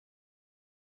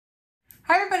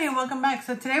Hi everybody and welcome back.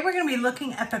 So today we're going to be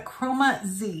looking at the Kroma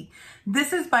Z.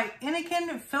 This is by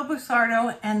Innokin,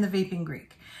 Busardo, and the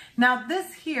VapinGreek. Now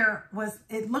this here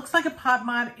it looks like a pod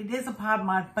mod. It is a pod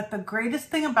mod, but the greatest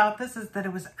thing about this is that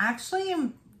it was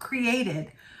actually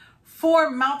created for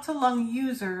mouth to lung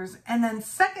users, and then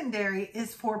secondary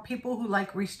is for people who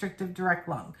like restrictive direct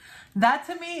lung. That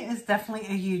to me is definitely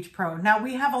a huge pro. Now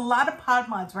we have a lot of pod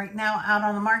mods right now out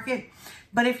on the market,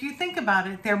 but if you think about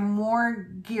it, they're more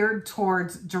geared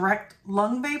towards direct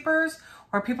lung vapors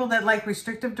or people that like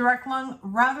restrictive direct lung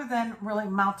rather than really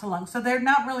mouth to lung. So they're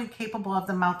not really capable of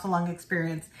the mouth to lung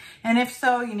experience. And if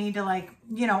so, you need to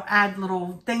add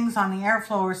little things on the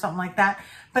airflow or something like that.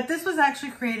 But this was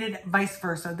actually created vice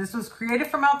versa. This was created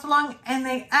for mouth to lung and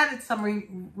they added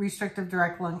some restrictive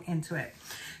direct lung into it.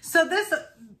 So this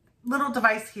little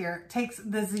device here takes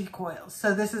the Z coils.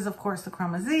 So this is of course the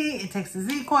Kroma Z. It takes the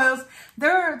Z coils.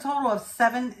 There are a total of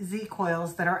 7 Z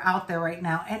coils that are out there right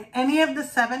now, and any of the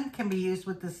 7 can be used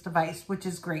with this device, which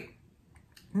is great.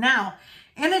 Now,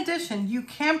 in addition, you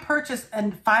can purchase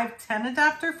a 510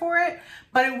 adapter for it,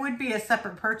 but it would be a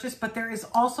separate purchase, but there is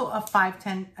also a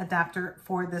 510 adapter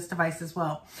for this device as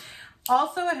well.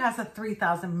 Also, it has a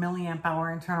 3000 milliamp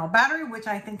hour internal battery, which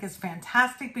I think is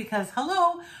fantastic because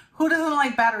hello, who doesn't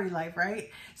like battery life, right?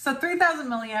 So 3000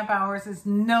 milliamp hours is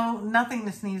nothing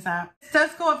to sneeze at. It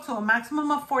does go up to a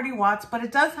maximum of 40 watts, but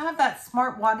it does have that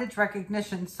smart wattage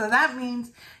recognition. So that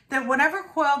means that whatever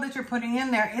coil that you're putting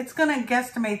in there, it's going to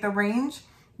guesstimate the range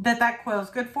that coil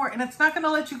is good for, and it's not going to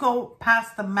let you go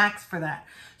past the max for that.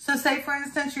 So say for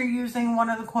instance you're using one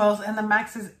of the coils and the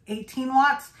max is 18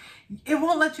 watts, it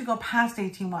won't let you go past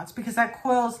 18 watts because that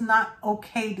coil is not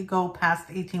okay to go past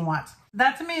 18 watts.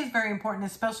 That to me is very important,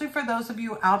 especially for those of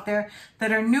you out there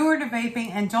that are newer to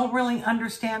vaping and don't really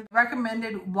understand the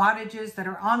recommended wattages that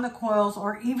are on the coils,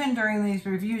 or even during these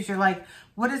reviews, you're like,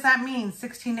 what does that mean?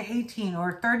 16 to 18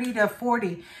 or 30 to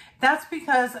 40. That's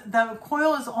because the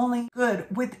coil is only good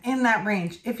within that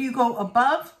range. If you go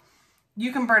above,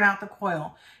 you can burn out the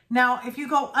coil. Now, if you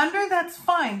go under, that's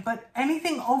fine, but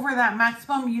anything over that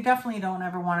maximum, you definitely don't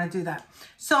ever want to do that.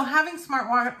 So having smart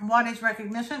wattage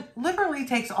recognition literally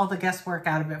takes all the guesswork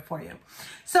out of it for you.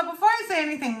 So before I say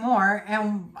anything more,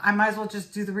 and I might as well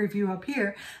just do the review up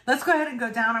here, let's go ahead and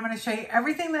go down. I'm going to show you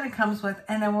everything that it comes with,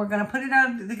 and then we're going to put it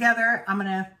out together. I'm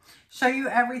going to show you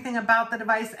everything about the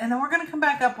device, and then we're going to come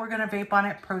back up. We're going to vape on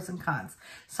it, pros and cons.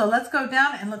 So let's go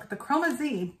down and look at the Kroma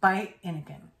Z by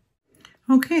Innokin.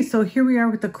 Okay, so here we are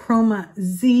with the Kroma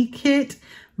Z kit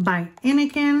by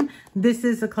Innokin. This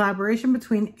is a collaboration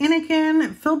between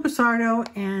Innokin, Busardo,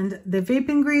 and the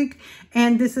VapinGreek,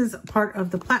 and this is part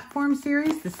of the platform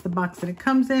series. This is the box that it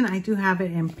comes in. I do have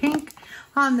it in pink.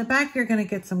 On the back, you're going to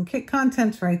get some kit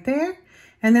contents right there.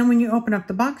 And then when you open up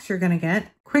the box, you're going to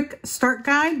get quick start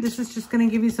guide. This is just going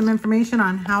to give you some information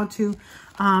on how to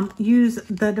use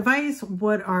the device,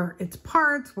 what are its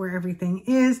parts, where everything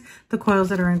is, the coils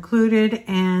that are included,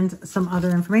 and some other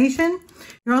information.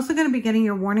 You're also going to be getting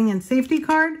your warning and safety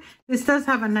card. This does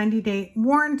have a 90-day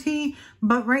warranty,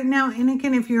 but right now,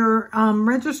 Innokin, if you're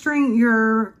registering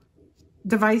your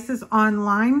devices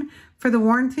online for the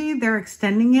warranty, they're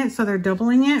extending it, so they're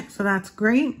doubling it, so that's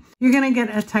great. You're going to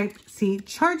get a Type-C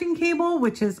charging cable,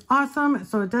 which is awesome.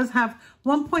 So it does have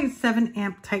 1.7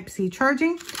 amp Type-C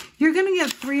charging. You're going to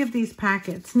get 3 of these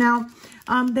packets. Now,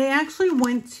 they actually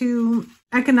went to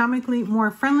economically more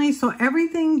friendly, so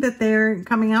everything that they're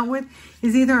coming out with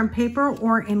is either in paper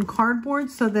or in cardboard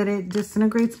so that it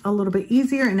disintegrates a little bit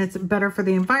easier and it's better for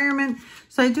the environment.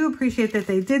 So I do appreciate that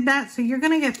they did that. So you're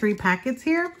going to get 3 packets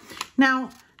here. Now,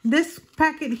 this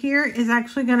packet here is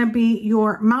actually going to be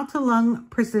your mouth to lung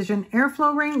precision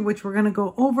airflow ring, which we're going to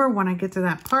go over when I get to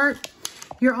that part.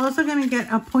 You're also going to get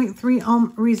a 0.3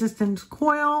 ohm resistance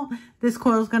coil. This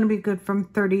coil is going to be good from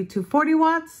 30 to 40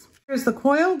 watts. Here's the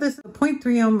coil. This is a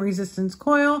 0.3 ohm resistance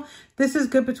coil. This is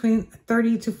good between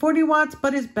 30 to 40 watts,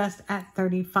 but is best at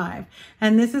 35.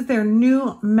 And this is their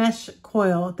new mesh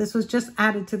coil. This was just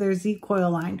added to their Z coil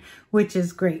line, which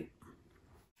is great.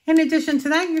 In addition to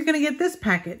that, you're going to get this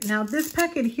packet. Now, this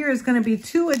packet here is going to be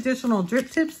 2 additional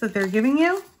drip tips that they're giving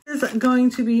you. This is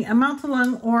going to be a mouth to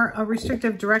lung or a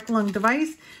restrictive direct lung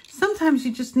device. Sometimes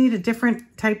you just need a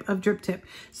different type of drip tip.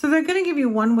 So they're going to give you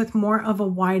one with more of a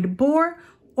wide bore,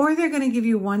 or they're going to give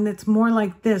you one that's more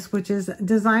like this, which is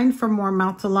designed for more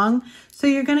mouth to lung. So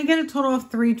you're going to get a total of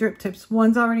 3 drip tips.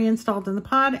 One's already installed in the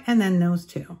pod, and then those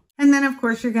 2. And then, of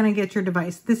course, you're going to get your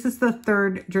device. This is the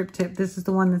 3rd drip tip. This is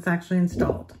the one that's actually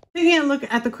installed. Taking a look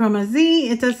at the Kroma Z,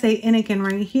 it does say Innokin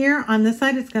right here. On this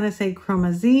side, it's going to say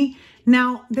Kroma Z.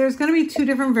 Now, there's going to be two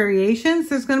different variations.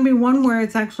 There's going to be one where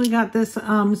it's actually got this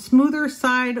smoother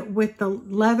side with the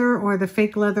leather or the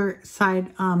fake leather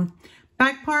side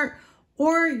back part,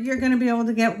 or you're going to be able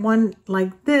to get one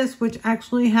like this, which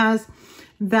actually has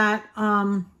that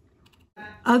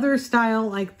other style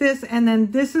like this, and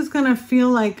then this is going to feel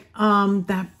like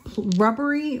that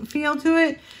rubbery feel to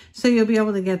it, so you'll be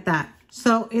able to get that.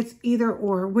 So it's either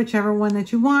or, whichever one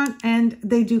that you want, and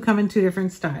they do come in two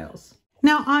different styles.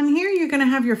 Now on here, you're going to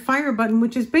have your fire button,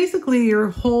 which is basically your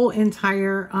whole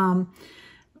entire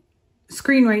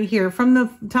screen right here. From the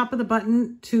top of the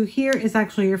button to here is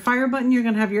actually your fire button. You're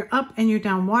going to have your up and your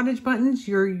down wattage buttons,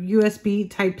 your USB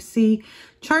Type-C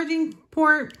charging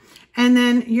port, and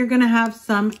then you're going to have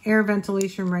some air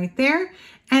ventilation right there.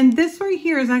 And this right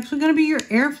here is actually going to be your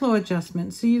airflow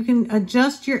adjustment. So you can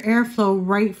adjust your airflow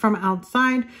right from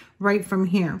outside, right from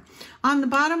here. On the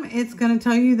bottom, it's going to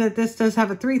tell you that this does have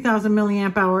a 3000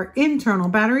 milliamp hour internal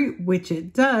battery, which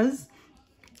it does.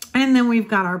 And then we've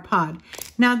got our pod.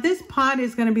 Now this pod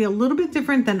is going to be a little bit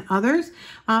different than others.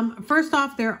 First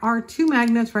off, there are two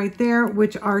magnets right there,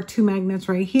 which are two magnets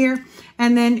right here.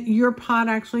 And then your pod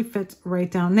actually fits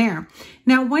right down there.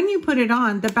 Now, when you put it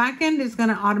on, the back end is going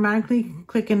to automatically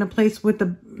click into place with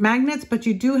the magnets, but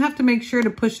you do have to make sure to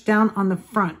push down on the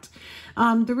front.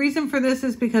 The reason for this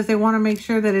is because they want to make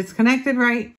sure that it's connected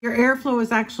right. Your airflow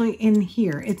is actually in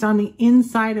here. It's on the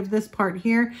inside of this part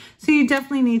here. So you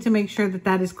definitely need to make sure that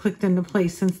that is clicked into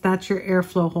place, since that's your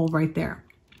airflow hole right there.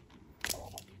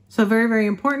 So very, very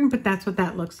important, but that's what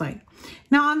that looks like.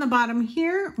 Now on the bottom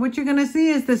here, what you're going to see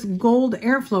is this gold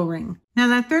airflow ring. Now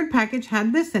that third package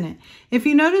had this in it. If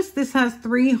you notice, this has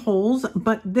 3 holes,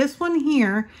 but this one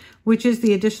here, which is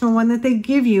the additional one that they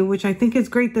give you, which I think is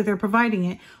great that they're providing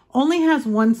it, only has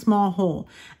 1 small hole.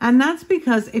 And that's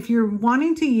because if you're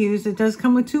wanting to use, it does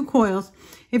come with 2 coils.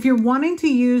 If you're wanting to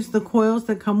use the coils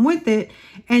that come with it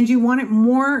and you want it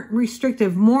more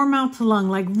restrictive, more mouth to lung,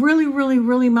 like really, really,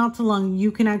 really mouth to lung,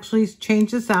 you can actually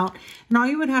change this out. And all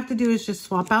you would have to do is just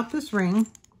swap out this ring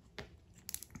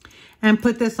and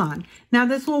put this on. Now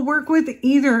this will work with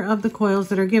either of the coils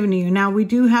that are given to you. Now we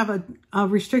do have a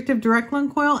restrictive direct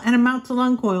lung coil and a mouth to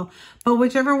lung coil, but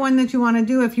whichever one that you want to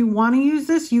do, if you want to use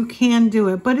this, you can do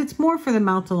it, but it's more for the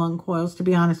mouth to lung coils, to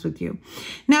be honest with you.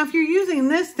 Now, if you're using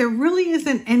this, there really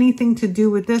isn't anything to do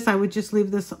with this. I would just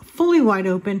leave this fully wide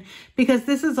open because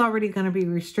this is already going to be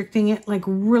restricting it like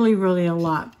really, really a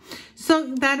lot.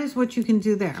 So that is what you can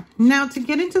do there. Now to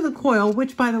get into the coil,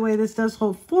 which by the way, this does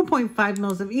hold 4.5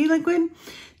 mils of e-liquid.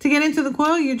 To get into the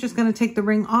coil, you're just going to take the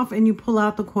ring off and you pull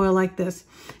out the coil like this.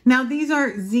 Now these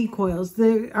are Z coils.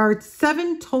 There are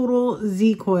 7 total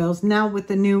Z coils now with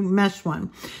the new mesh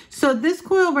one. So this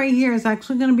coil right here is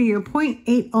actually going to be your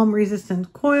 0.8 ohm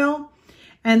resistant coil.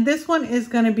 And this one is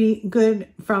going to be good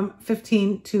from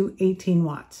 15 to 18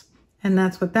 watts. And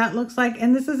that's what that looks like.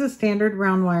 And this is a standard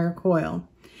round wire coil.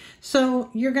 So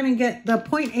you're going to get the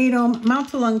 0.8 ohm mouth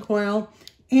to lung coil,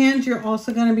 and you're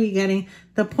also going to be getting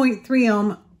the 0.3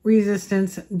 ohm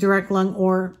resistance direct lung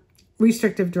or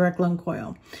restrictive direct lung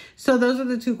coil. So those are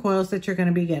the 2 coils that you're going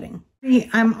to be getting.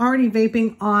 I'm already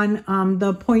vaping on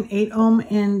the 0.8 ohm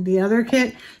in the other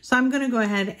kit. So I'm going to go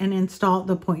ahead and install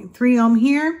the 0.3 ohm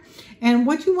here. And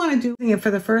what you want to do for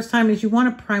the first time is you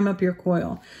want to prime up your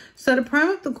coil. So to prime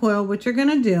up the coil, what you're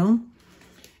going to do,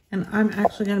 and I'm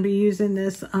actually going to be using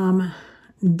this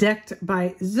Decked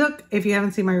by Zook. If you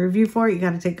haven't seen my review for it, you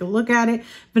got to take a look at it.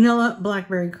 Vanilla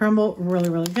blackberry crumble,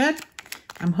 really, really good.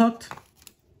 I'm hooked.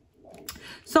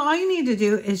 So all you need to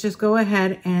do is just go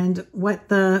ahead and wet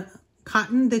the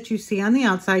cotton that you see on the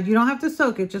outside. You don't have to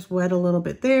soak it, just wet a little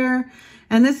bit there.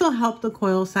 And this will help the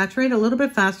coil saturate a little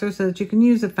bit faster so that you can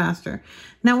use it faster.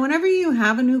 Now, whenever you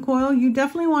have a new coil, you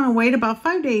definitely want to wait about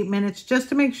 5 to 8 minutes just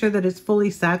to make sure that it's fully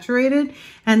saturated.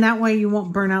 And that way you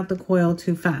won't burn out the coil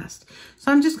too fast. So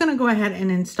I'm just going to go ahead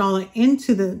and install it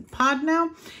into the pod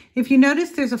now. If you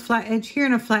notice, there's a flat edge here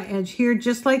and a flat edge here,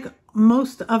 just like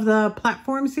most of the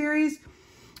platform series.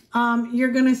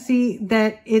 You're going to see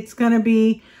that it's going to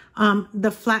be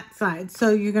the flat side. So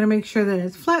you're going to make sure that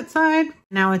it's flat side.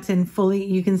 Now it's in fully,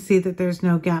 you can see that there's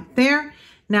no gap there.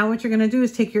 Now what you're going to do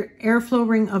is take your airflow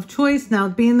ring of choice. Now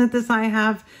being that I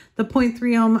have the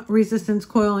 0.3 ohm resistance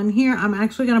coil in here, I'm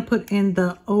actually going to put in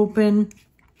the open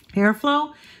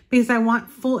airflow because I want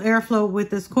full airflow with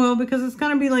this coil because it's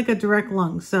going to be like a direct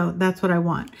lung. So that's what I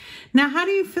want. Now, how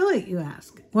do you fill it, you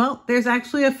ask? Well, there's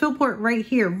actually a fill port right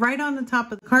here, right on the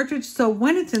top of the cartridge. So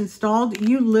when it's installed,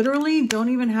 you literally don't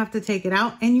even have to take it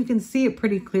out and you can see it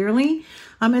pretty clearly.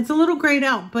 It's a little grayed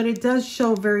out, but it does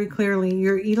show very clearly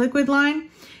your e-liquid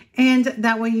line. And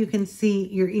that way you can see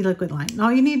your e-liquid line.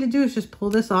 All you need to do is just pull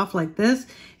this off like this.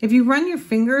 If you run your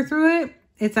finger through it,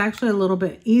 it's actually a little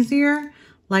bit easier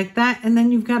like that. And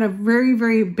then you've got a very,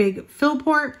 very big fill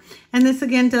port. And this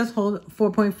again does hold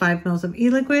 4.5 mils of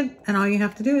e-liquid. And all you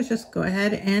have to do is just go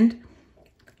ahead and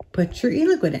put your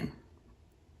e-liquid in.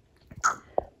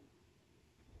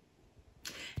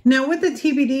 Now with the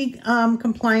TBD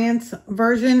compliance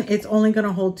version, it's only going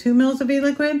to hold 2 mils of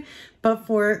e-liquid, but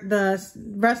for the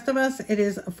rest of us, it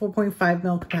is a 4.5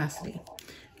 mil capacity.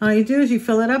 All you do is you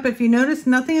fill it up. If you notice,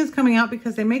 nothing is coming out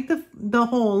because they make the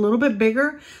hole a little bit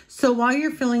bigger. So while you're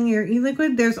filling your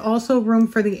e-liquid, there's also room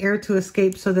for the air to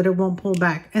escape so that it won't pull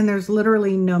back. And there's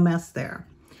literally no mess there.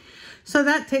 So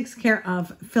that takes care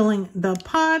of filling the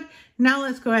pod. Now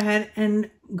let's go ahead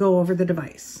and go over the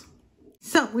device.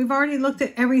 So we've already looked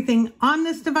at everything on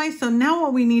this device. So now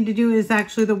what we need to do is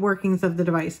actually the workings of the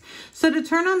device. So to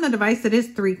turn on the device, it is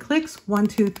 3 clicks. 1,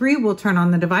 2, 3 will turn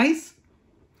on the device.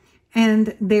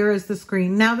 And there is the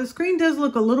screen. Now the screen does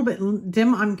look a little bit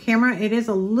dim on camera. It is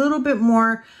a little bit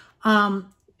more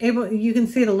you can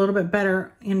see it a little bit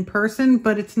better in person,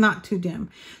 but it's not too dim.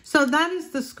 So that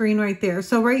is the screen right there.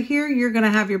 So right here, you're going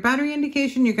to have your battery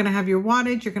indication. You're going to have your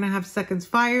wattage. You're going to have seconds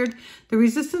fired, the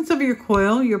resistance of your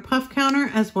coil, your puff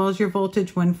counter, as well as your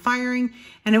voltage when firing.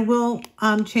 And it will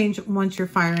change once you're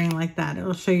firing like that. It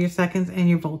will show your seconds and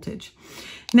your voltage.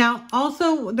 Now,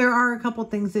 also, there are a couple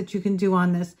things that you can do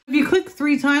on this. If you click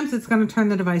 3 times, it's going to turn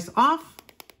the device off,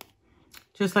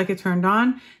 just like it turned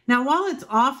on. Now, while it's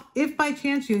off, if by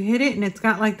chance you hit it and it's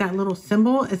got like that little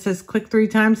symbol, it says click 3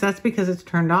 times, that's because it's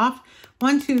turned off.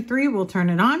 1, 2, 3 will turn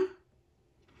it on.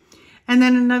 And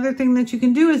then another thing that you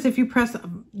can do is if you press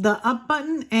the up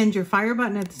button and your fire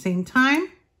button at the same time,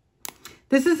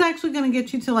 this is actually going to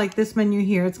get you to like this menu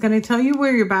here. It's going to tell you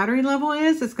where your battery level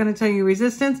is. It's going to tell you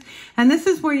resistance. And this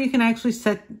is where you can actually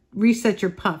reset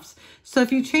your puffs. So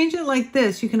if you change it like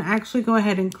this, you can actually go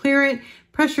ahead and clear it,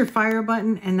 press your fire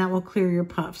button, and that will clear your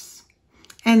puffs.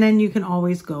 And then you can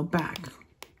always go back.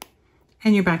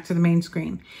 And you're back to the main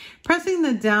screen. Pressing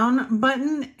the down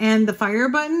button and the fire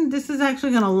button, this is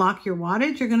actually going to lock your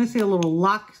wattage. You're going to see a little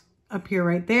lock up here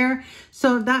right there.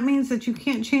 So that means that you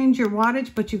can't change your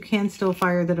wattage, but you can still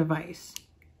fire the device.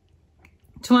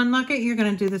 To unlock it, you're going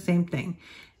to do the same thing.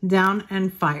 Down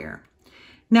and fire.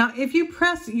 Now, if you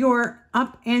press your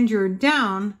up and your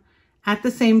down at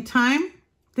the same time,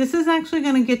 this is actually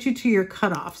going to get you to your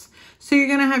cutoffs. So you're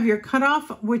going to have your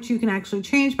cutoff, which you can actually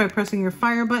change by pressing your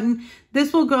fire button.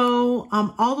 This will go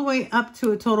all the way up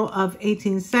to a total of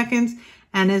 18 seconds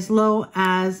and as low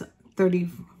as 30.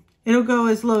 It'll go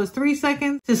as low as 3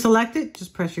 seconds. To select it,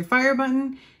 just press your fire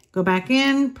button, go back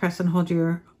in, press and hold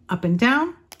your up and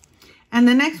down. And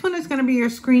the next one is going to be your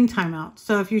screen timeout.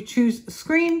 So if you choose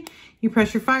screen, you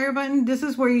press your fire button. This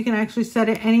is where you can actually set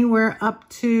it anywhere up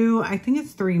to, I think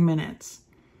it's 3 minutes,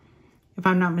 if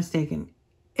I'm not mistaken.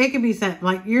 It can be set,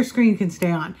 like your screen can stay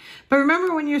on. But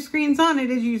remember, when your screen's on, it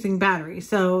is using battery.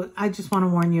 So I just want to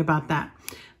warn you about that.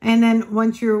 And then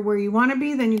once you're where you want to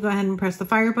be, then you go ahead and press the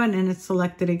fire button and it's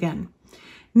selected again.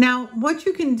 Now, what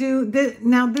you can do,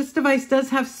 this device does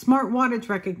have smart wattage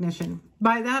recognition.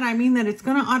 By that, I mean that it's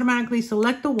going to automatically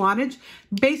select the wattage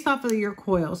based off of your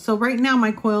coil. So right now,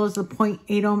 my coil is a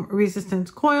 0.8 ohm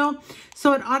resistance coil.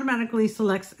 So it automatically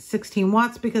selects 16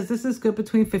 watts because this is good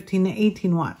between 15 to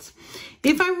 18 watts.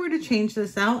 If I were to change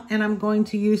this out and I'm going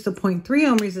to use the 0.3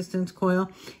 ohm resistance coil,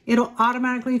 it'll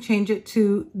automatically change it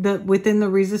to within the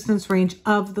resistance range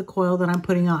of the coil that I'm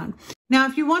putting on. Now,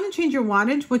 if you want to change your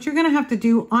wattage, what you're going to have to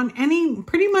do on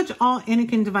pretty much all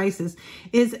Innokin devices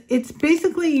is it's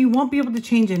basically, you won't be able to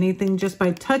change anything just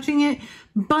by touching it.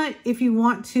 But if you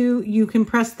want to, you can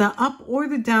press the up or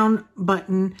the down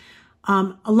button,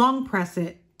 long press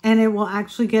it, and it will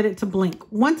actually get it to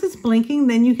blink. Once it's blinking,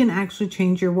 then you can actually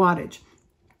change your wattage.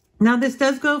 Now, this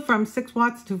does go from 6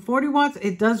 watts to 40 watts.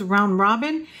 It does round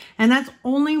robin, and that's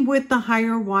only with the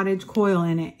higher wattage coil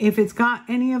in it. If it's got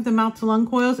any of the mouth to lung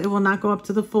coils, it will not go up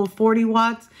to the full 40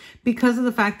 watts because of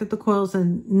the fact that the coils are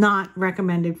not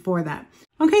recommended for that.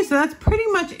 Okay, so that's pretty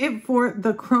much it for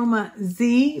the Kroma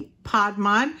Z pod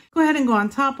mod. Go ahead and go on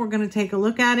top. We're going to take a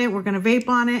look at it. We're going to vape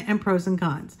on it and pros and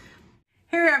cons.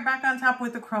 Here we are back on top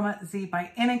with the Kroma Z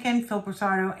by Innokin,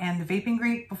 Busardo, and the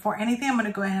VapinGreek. Before anything, I'm going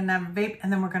to go ahead and have a vape,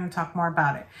 and then we're going to talk more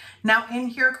about it. Now, in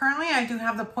here currently, I do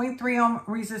have the 0.3 ohm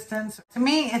resistance. To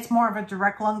me, it's more of a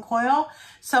direct lung coil.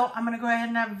 So I'm going to go ahead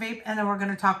and have a vape, and then we're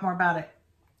going to talk more about it.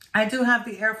 I do have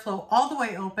the airflow all the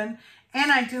way open,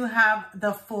 and I do have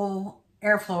the full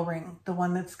airflow ring, the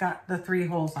one that's got the 3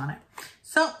 holes on it.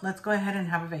 So let's go ahead and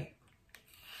have a vape.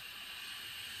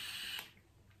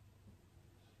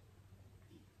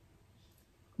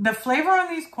 The flavor on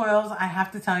these coils, I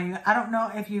have to tell you, I don't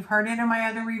know if you've heard it in my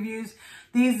other reviews.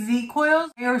 These Z coils,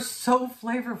 they are so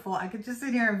flavorful. I could just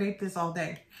sit here and vape this all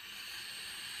day.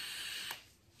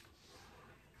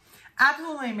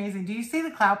 Absolutely amazing. Do you see the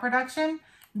cloud production?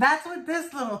 That's with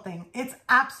this little thing. It's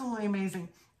absolutely amazing.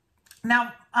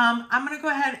 Now, I'm going to go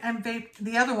ahead and vape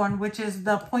the other one, which is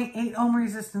the 0.8 ohm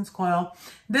resistance coil.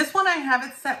 This one, I have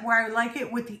it set where I like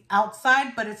it with the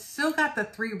outside, but it's still got the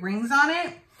 3 rings on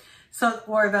it. So,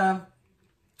 or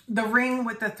the ring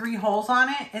with the 3 holes on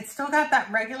it. It's still got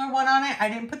that regular one on it. I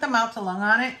didn't put the mouth to lung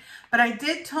on it, but I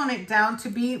did tone it down to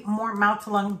be more mouth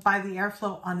to lung by the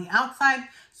airflow on the outside.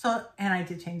 So, and I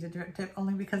did change the drip tip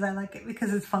only because I like it,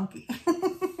 because it's funky.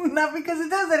 Not because it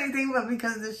does anything, but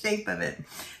because of the shape of it.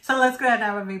 So let's go ahead and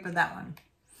have a vape of that one.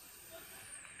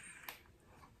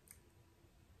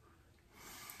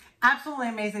 Absolutely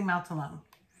amazing mouth to lung.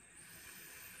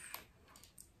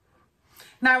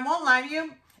 Now, I won't lie to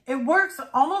you, it works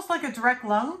almost like a direct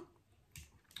lung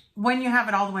when you have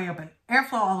it all the way open.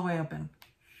 Airflow all the way open.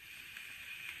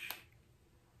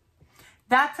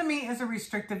 That to me is a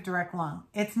restrictive direct lung.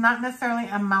 It's not necessarily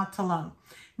a mouth to lung.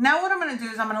 Now what I'm going to do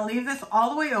is I'm going to leave this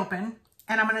all the way open,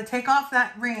 and I'm going to take off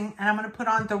that ring, and I'm going to put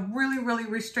on the really, really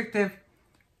restrictive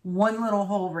 1 little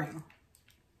hole ring.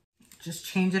 Just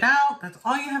change it out. That's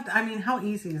all you have to, I mean, how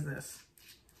easy is this?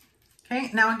 Okay,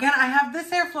 now again, I have this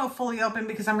airflow fully open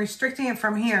because I'm restricting it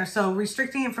from here. So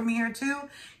restricting it from here too,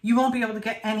 you won't be able to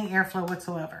get any airflow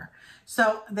whatsoever.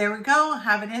 So there we go,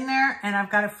 have it in there, and I've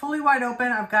got it fully wide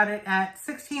open. I've got it at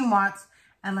 16 watts,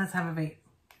 and let's have a vape.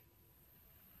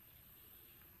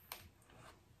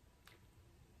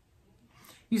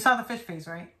 You saw the fish face,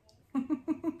 right?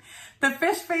 The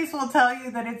fish face will tell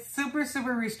you that it's super,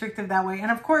 super restrictive that way. And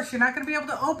of course, you're not going to be able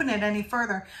to open it any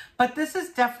further. But this is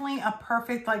definitely a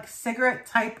perfect like cigarette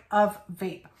type of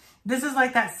vape. This is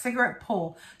like that cigarette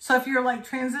pull. So if you're like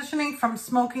transitioning from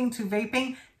smoking to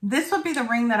vaping, this would be the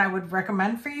ring that I would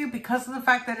recommend for you because of the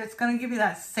fact that it's going to give you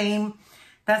that same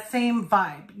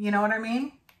vibe. You know what I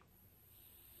mean?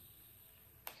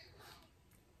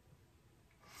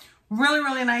 Really,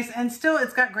 really nice. And still,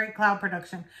 it's got great cloud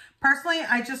production. Personally,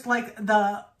 I just like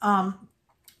the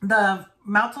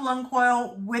mouth to lung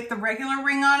coil with the regular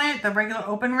ring on it, the regular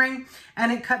open ring,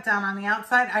 and it cut down on the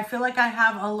outside. I feel like I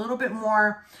have a little bit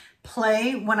more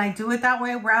play when I do it that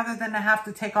way rather than to have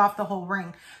to take off the whole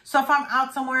ring. So if I'm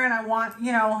out somewhere and I want,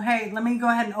 you know, hey, let me go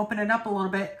ahead and open it up a little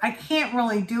bit, I can't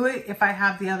really do it if I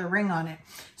have the other ring on it.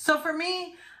 So for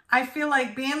me, I feel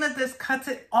like being that this cuts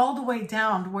it all the way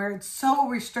down to where it's so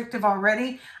restrictive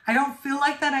already, I don't feel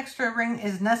like that extra ring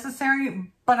is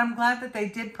necessary, but I'm glad that they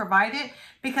did provide it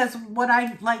because what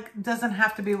I like doesn't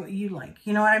have to be what you like.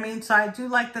 You know what I mean? So I do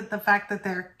like that the fact that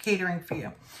they're catering for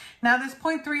you. Now this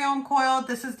 0.3 ohm coil,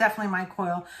 this is definitely my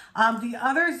coil. The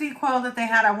other Z coil that they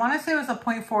had, I want to say it was a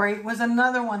 0.48, was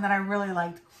another one that I really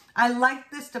liked. I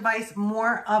liked this device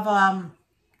more of a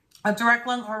direct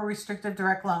lung or a restrictive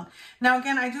direct lung. Now,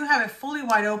 again, I do have it fully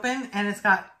wide open and it's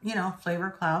got, you know,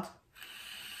 flavor clouds.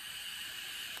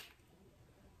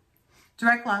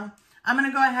 Direct lung. I'm going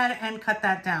to go ahead and cut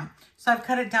that down. So I've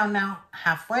cut it down now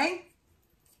halfway.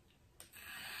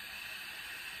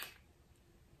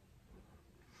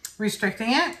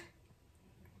 Restricting it.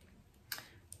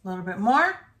 A little bit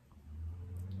more.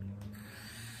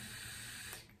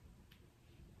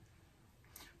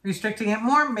 Restricting it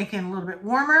more, making it a little bit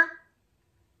warmer.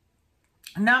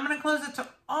 And now I'm going to close it to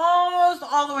almost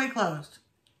all the way closed.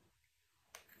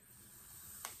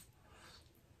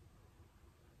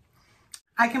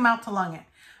 I can mouth to lung it.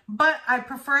 But I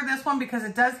prefer this one because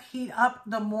it does heat up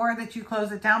the more that you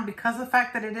close it down. Because of the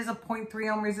fact that it is a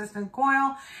 0.3 ohm resistant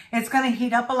coil, it's going to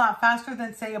heat up a lot faster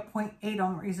than, say, a 0.8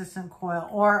 ohm resistant coil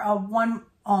or a 1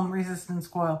 ohm resistance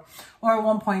coil or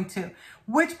 1.2,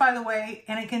 which, by the way,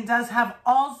 Innokin does have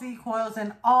all Z coils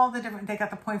and all the different, they got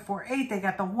the 0.48, they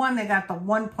got the 1, they got the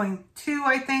 1.2,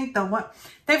 I think, the 1,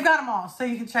 they've got them all, so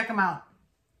you can check them out.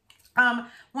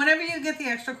 Whenever you get the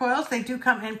extra coils, they do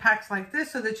come in packs like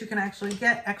this so that you can actually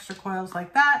get extra coils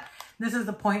like that. This is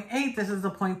the 0.8, this is the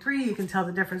 0.3. You can tell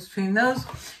the difference between those.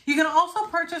 You can also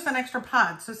purchase an extra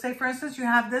pod. So say, for instance, you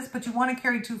have this, but you want to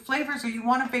carry 2 flavors or you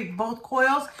want to vape both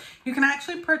coils, you can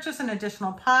actually purchase an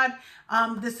additional pod.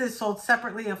 This is sold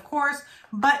separately, of course,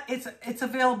 but it's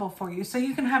available for you. So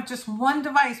you can have just one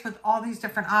device with all these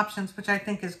different options, which I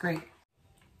think is great.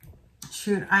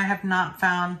 Shoot, I haven't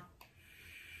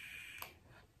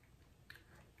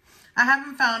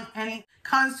found any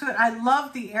cons to it. I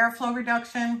love the airflow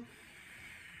reduction.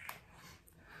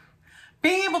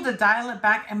 Being able to dial it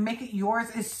back and make it yours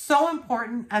is so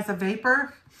important as a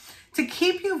vapor To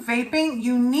keep you vaping,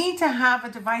 you need to have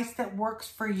a device that works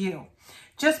for you.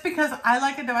 Just because I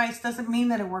like a device doesn't mean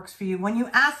that it works for you. When you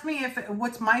ask me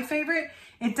what's my favorite,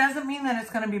 it doesn't mean that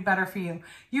it's going to be better for you.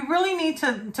 You really need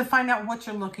to find out what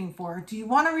you're looking for. Do you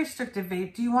want a restrictive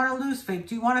vape? Do you want a loose vape?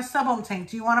 Do you want a sub-ohm tank?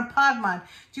 Do you want a pod mod?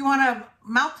 Do you want a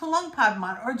mouth-to-lung pod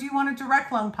mod? Or do you want a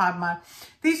direct lung pod mod?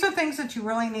 These are things that you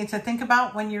really need to think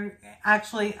about when you're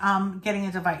actually getting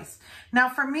a device. Now,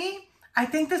 for me, I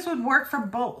think this would work for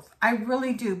both. I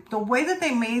really do. The way that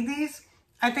they made these,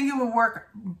 I think it would work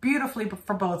beautifully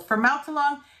for both. For mouth to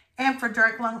lung and for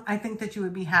direct lung, I think that you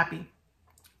would be happy.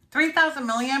 3,000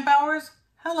 milliamp hours,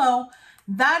 hello.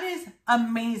 That is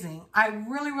amazing. I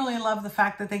really, really love the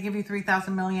fact that they give you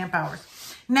 3,000 milliamp hours.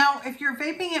 Now, if you're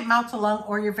vaping it mouth to lung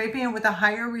or you're vaping it with a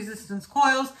higher resistance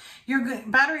coils, your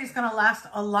battery is going to last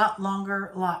a lot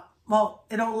longer. Well,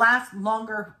 it'll last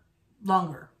longer.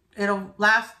 It'll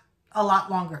last a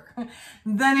lot longer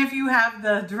than if you have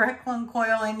the direct lung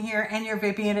coil in here and you're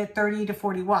vaping it at 30 to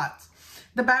 40 watts.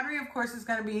 The battery, of course, is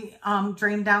going to be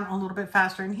drained down a little bit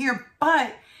faster in here,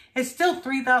 but it's still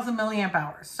 3,000 milliamp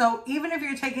hours. So even if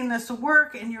you're taking this to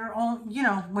work and you're on, you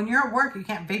know, when you're at work, you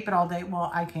can't vape it all day. Well,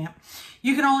 I can't.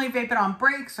 You can only vape it on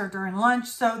breaks or during lunch.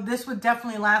 So this would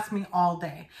definitely last me all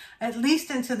day, at least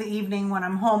into the evening when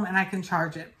I'm home and I can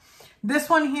charge it. This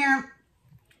one here,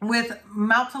 with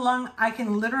mouth to lung, I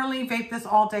can literally vape this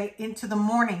all day into the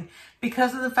morning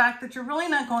because of the fact that you're really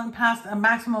not going past a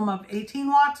maximum of 18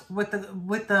 watts with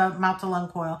the mouth to lung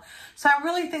coil. So I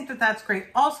really think that that's great.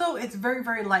 Also, it's very,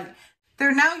 very light.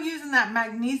 They're now using that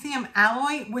magnesium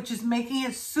alloy, which is making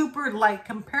it super light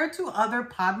compared to other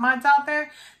pod mods out there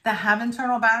that have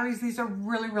internal batteries. These are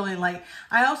really, really light.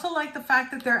 I also like the fact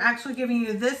that they're actually giving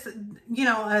you this, you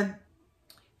know,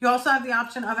 you also have the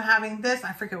option of having this,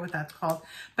 I forget what that's called,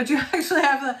 but you actually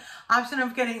have the option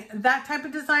of getting that type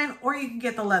of design, or you can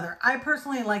get the leather. I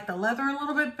personally like the leather a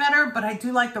little bit better, but I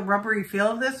do like the rubbery feel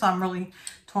of this, so I'm really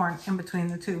torn in between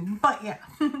the two. But yeah.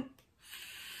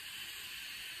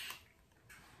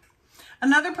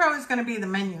 Another pro is going to be the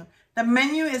menu. The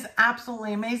menu is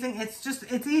absolutely amazing. It's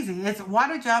easy. It's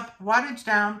wattage up, wattage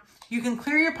down. You can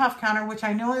clear your puff counter, which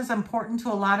I know is important to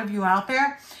a lot of you out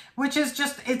there, which is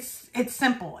just, it's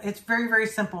simple. It's very, very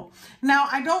simple. Now,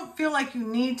 I don't feel like you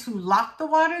need to lock the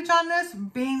wattage on this,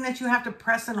 being that you have to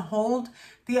press and hold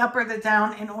the up or the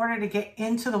down in order to get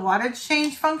into the wattage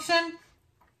change function.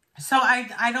 So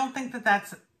I don't think that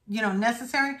that's, you know,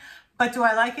 necessary, but do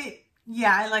I like it?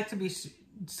 Yeah, I like to be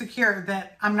secure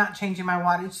that I'm not changing my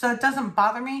wattage. So it doesn't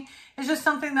bother me. It's just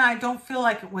something that I don't feel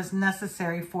like it was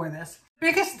necessary for this.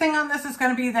 Biggest thing on this is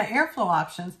going to be the airflow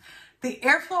options. The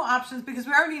airflow options, because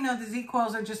we already know the Z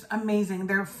coils are just amazing.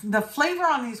 The flavor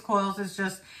on these coils is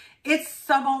just, it's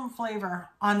sub-ohm flavor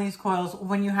on these coils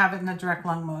when you have it in the direct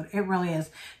lung mode. It really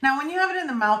is. Now, when you have it in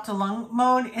the mouth to lung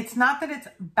mode, it's not that it's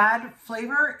bad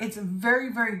flavor. It's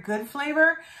very, very good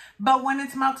flavor. But when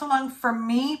it's mouth to lung, for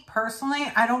me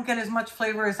personally, I don't get as much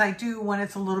flavor as I do when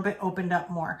it's a little bit opened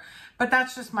up more. But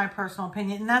that's just my personal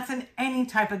opinion. And that's in any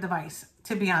type of device,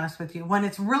 to be honest with you. When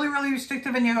it's really, really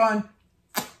restrictive and you're going,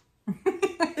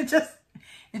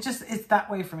 it's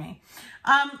that way for me.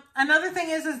 Another thing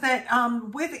is that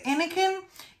with Innokin,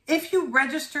 if you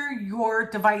register your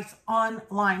device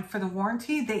online for the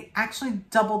warranty, they actually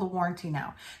double the warranty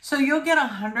now. So you'll get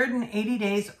 180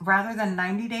 days rather than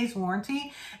 90 days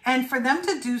warranty. And for them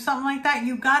to do something like that,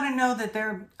 you got to know that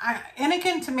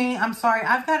Innokin, to me, I'm sorry,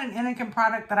 I've got an Innokin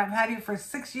product that I've had here for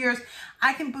 6 years.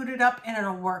 I can boot it up and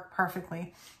it'll work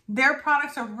perfectly. Their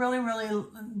products are really, really,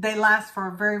 they last for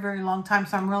a very, very long time.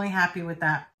 So I'm really happy with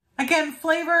that. Again,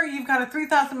 flavor, you've got a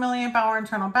 3,000 milliamp hour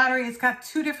internal battery. It's got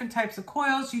 2 different types of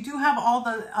coils. You do have all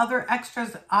the other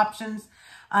extras options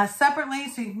separately.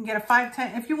 So you can get a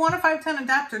 510. If you want a 510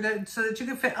 adapter so that you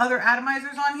can fit other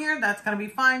atomizers on here, that's going to be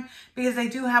fine because they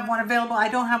do have one available. I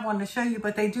don't have one to show you,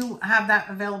 but they do have that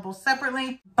available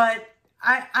separately. But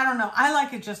I don't know. I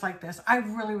like it just like this. I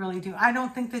really, really do. I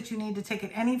don't think that you need to take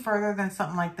it any further than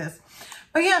something like this.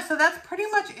 But yeah, so that's pretty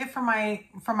much it for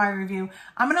my review.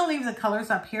 I'm going to leave the colors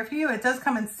up here for you. It does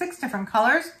come in 6 different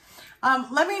colors.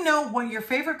 Let me know what your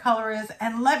favorite color is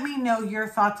and let me know your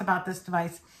thoughts about this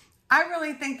device. I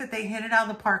really think that they hit it out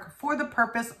of the park for the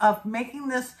purpose of making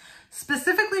this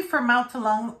specifically for mouth to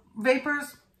lung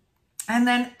vapors, and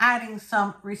then adding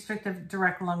some restrictive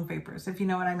direct lung vapors, if you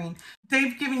know what I mean.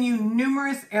 They've given you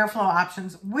numerous airflow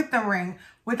options with the ring,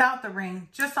 without the ring,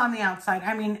 just on the outside.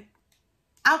 I mean,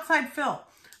 outside fill.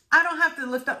 I don't have to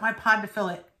lift up my pod to fill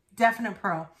it. Definite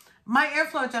pro. My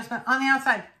airflow adjustment on the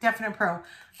outside, definite pro.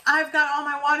 I've got all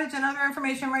my wattage and other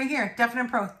information right here. Definite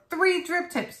pro. 3 drip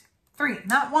tips. 3,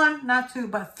 not 1, not 2,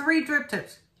 but 3 drip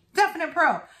tips. Definite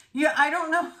pro. Yeah, I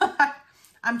don't know.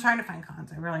 I'm trying to find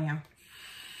cons. I really am.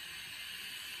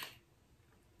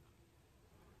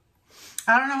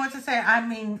 I don't know what to say. I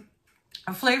mean,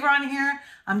 a flavor on here,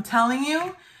 I'm telling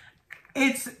you,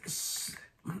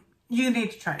 you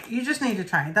need to try it. You just need to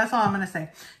try it. That's all I'm going to say.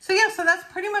 So yeah, so that's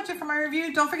pretty much it for my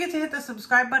review. Don't forget to hit the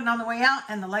subscribe button on the way out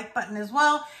and the like button as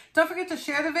well. Don't forget to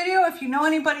share the video if you know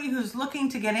anybody who's looking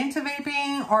to get into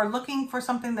vaping or looking for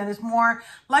something that is more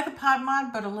like a pod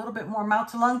mod, but a little bit more mouth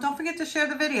to lung. Don't forget to share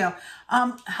the video.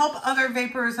 Help other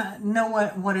vapors know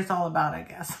what it's all about, I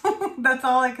guess. That's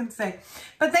all I can say.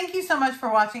 But thank you so much for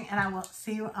watching, and I will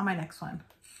see you on my next one.